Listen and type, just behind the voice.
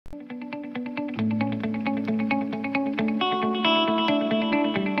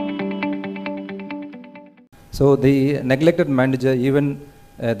So the neglected Monteggia, even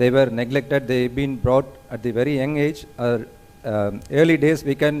they were neglected, they've been brought at the very young age. Early days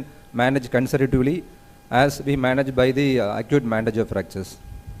we can manage conservatively as we manage by the acute Monteggia fractures.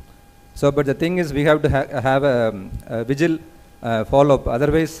 So, but the thing is we have to have a vigil follow-up,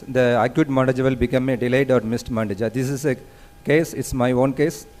 otherwise the acute Monteggia will become a delayed or missed Monteggia. This is a case, it's my own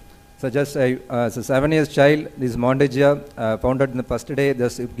case. So just as a 7-year child, this Monteggia found out in the first day,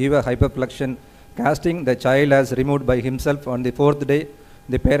 just give a hyperflexion casting, the child has removed by himself. On the 4th day,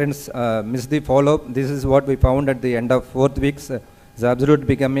 the parents missed the follow-up. This is what we found at the end of 4th weeks. The absolute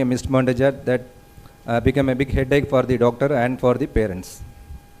became a missed Monteggia that became a big headache for the doctor and for the parents.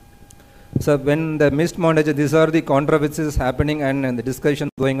 So when the missed Monteggia, these are the controversies happening and the discussion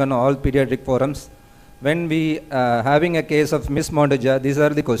going on all pediatric forums. When we having a case of missed Monteggia, these are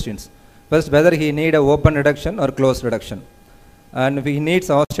the questions. First, whether he need a open reduction or closed reduction. And if he needs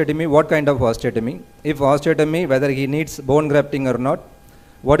osteotomy, what kind of osteotomy? If osteotomy, whether he needs bone grafting or not.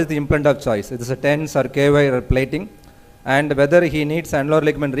 What is the implant of choice? It is a TENS or KY or plating. And whether he needs annular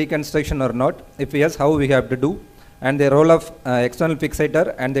ligament reconstruction or not. If yes, how we have to do. And the role of external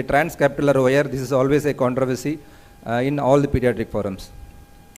fixator and the transcapular wire. This is always a controversy in all the pediatric forums.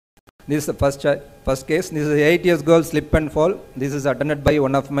 This is the first case. This is an 8 years girl slip and fall. This is attended by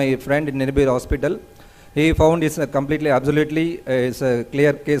one of my friend in Niribir hospital. He found it's absolutely it's a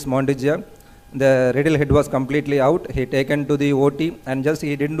clear case Monteggia. The radial head was completely out. He taken to the OT and just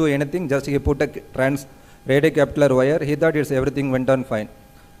he didn't do anything. Just he put a radiocapular wire. He thought everything went on fine.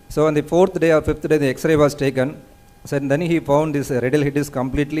 So on the 4th day or 5th day, the X-ray was taken. So then he found this radial head is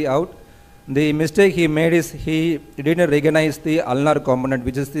completely out. The mistake he made is he didn't recognize the ulnar component,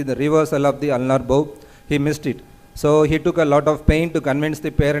 which is the reversal of the ulnar bow. He missed it. So he took a lot of pain to convince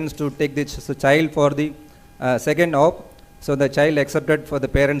the parents to take the child for the second op. So the child accepted, for the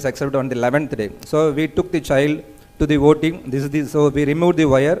parents accepted on the 11th day. So we took the child to the OT. So we removed the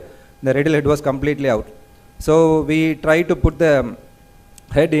wire. The radial head was completely out. So we tried to put the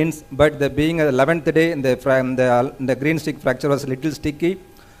head in, but being a 11th day, the green stick fracture was a little sticky.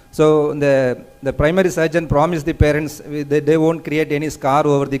 So the primary surgeon promised the parents they won't create any scar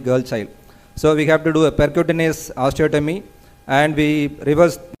over the girl child. So we have to do a percutaneous osteotomy, and we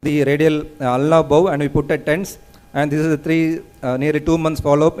reversed the radial ulnar bow and we put a TENS. And this is nearly 2 months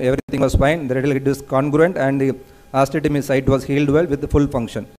follow-up. Everything was fine. The radial head is congruent and the osteotomy site was healed well with the full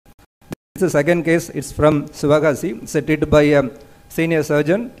function. This is the second case. It's from Sivagasi. It's treated by a senior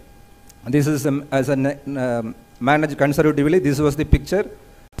surgeon. This is managed conservatively. This was the picture.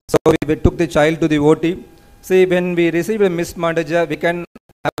 So we took the child to the OT. See, when we receive a missed Monteggia, we can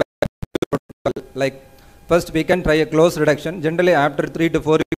have a like first we can try a close reduction. Generally after 3 to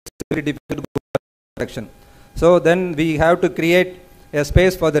 4 weeks, it's very difficult to do reduction. So then we have to create a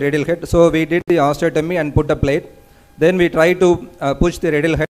space for the radial head. So we did the osteotomy and put a plate. Then we try to push the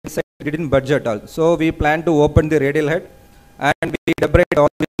radial head inside. It didn't budge at all. So we plan to open the radial head and we debride all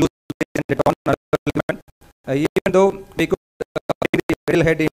the loose and the torn ligament. Even though we could the radial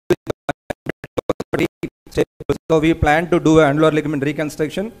head into the so we plan to do an annular ligament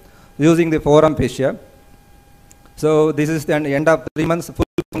reconstruction using the forearm fascia. So this is the end of 3 months, full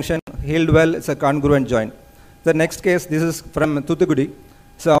function, healed well. It's a congruent joint. The next case, this is from Thuthukudi.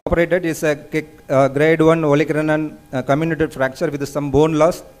 So operated is a grade 1 olecranon comminuted fracture with some bone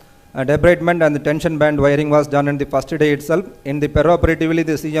loss. Debridement and the tension band wiring was done on the first day itself. In the perioperatively,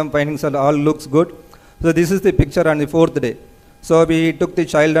 the CM findings all looks good. So this is the picture on the 4th day. So we took the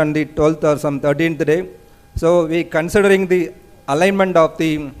child on the 12th or some 13th day. So we considering the alignment of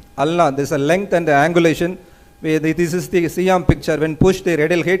the ulna, there's a length and the angulation. This is the CM picture. When pushed the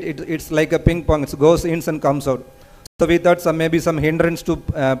radial head, it's like a ping pong. It goes in and comes out. So we thought maybe some hindrance to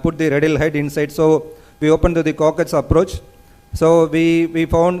put the radial head inside. So we opened to the Cockett's approach. So we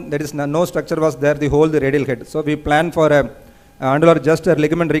found there is no structure was there, the whole the radial head. So we planned for a annular just a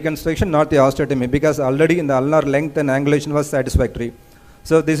ligament reconstruction, not the osteotomy, because already in the ulnar length and angulation was satisfactory.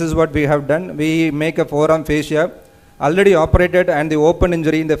 So this is what we have done. We make a forearm fascia. Already operated and the open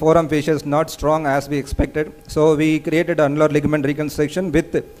injury in the forearm fascia is not strong as we expected. So we created annular ligament reconstruction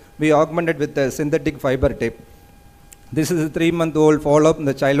we augmented with a synthetic fiber tape. This is a 3-month-old follow-up.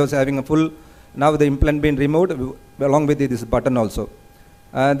 The child was having a full, now the implant been removed along with this button also.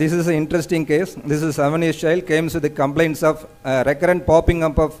 This is an interesting case. This is a 7-year child, came with the complaints of recurrent popping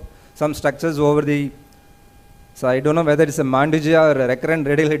up of some structures over the, so I don't know whether it's a Monteggia or a recurrent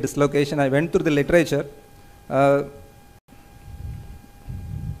radial head dislocation. I went through the literature. So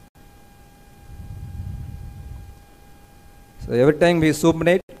every time we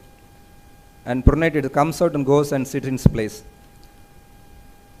supinate, and pronate, it comes out and goes and sits in its place.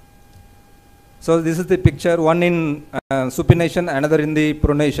 So this is the picture, one in supination, another in the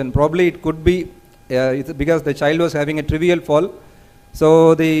pronation. Probably it could be it's because the child was having a trivial fall.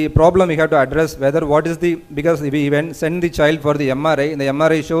 So the problem we have to address whether what is the, because we even send the child for the MRI, and the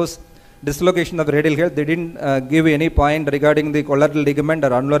MRI shows dislocation of the radial head. They didn't give any point regarding the collateral ligament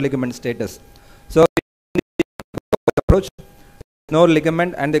or annular ligament status. So approach, no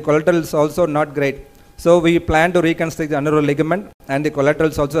ligament, and the collateral is also not great. So we plan to reconstruct the annular ligament, and the collateral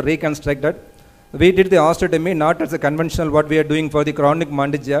is also reconstructed. We did the osteotomy not as a conventional what we are doing for the chronic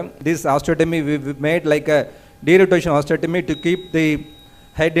Monteggia. This osteotomy we made like a derotation osteotomy to keep the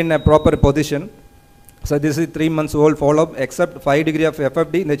head in a proper position. So this is 3 months old follow-up. Except 5 degree of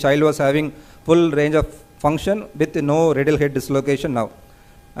FFD, the child was having full range of function with no radial head dislocation now.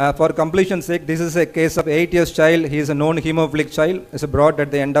 For completion's sake, this is a case of 8 years child. He is a known hemophilic child. Is brought at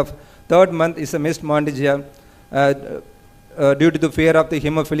the end of 3rd month. Is a missed Monteggia. Due to the fear of the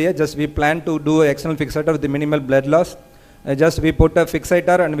hemophilia, just we plan to do an external fixator with the minimal blood loss. Just we put a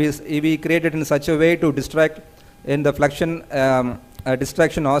fixator and we create it in such a way to distract in the flexion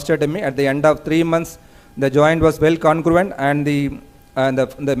distraction osteotomy. At the end of 3 months, the joint was well congruent and the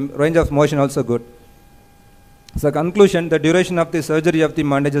range of motion also good. So conclusion, the duration of the surgery of the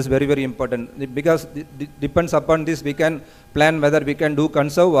Monteggia is very, very important, because it depends upon this we can plan whether we can do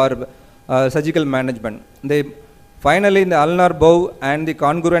conserve or surgical management. Finally, in the ulnar bow and the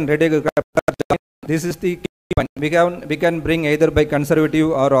congruent radial joint, this is the key point. We can bring either by conservative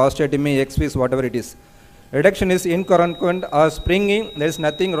or osteotomy, X-piece, whatever it is. Reduction is incongruent or springy. There is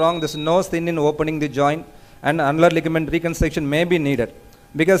nothing wrong. There is no sin in opening the joint, and annular ligament reconstruction may be needed.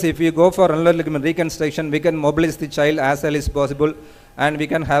 Because if you go for annular ligament reconstruction, we can mobilize the child as early as possible, and we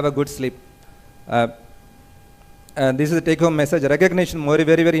can have a good sleep. This is the take-home message. Recognition very,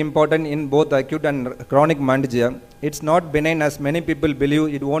 very important in both acute and chronic Monteggia. It's not benign as many people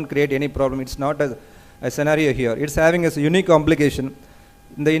believe. It won't create any problem. It's not a scenario here. It's having a unique complication.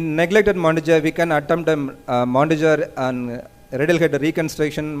 In the neglected Monteggia, we can attempt a Monteggia and radial head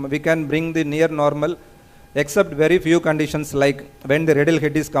reconstruction. We can bring the near normal, except very few conditions like when the radial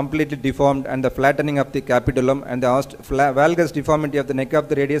head is completely deformed and the flattening of the capitulum and the valgus deformity of the neck of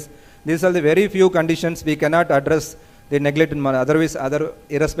the radius. These are the very few conditions we cannot address the neglected Monteggia. Otherwise,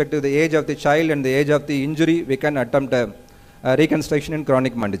 irrespective of the age of the child and the age of the injury, we can attempt a reconstruction in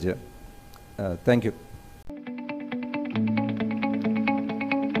chronic Monteggia. Thank you.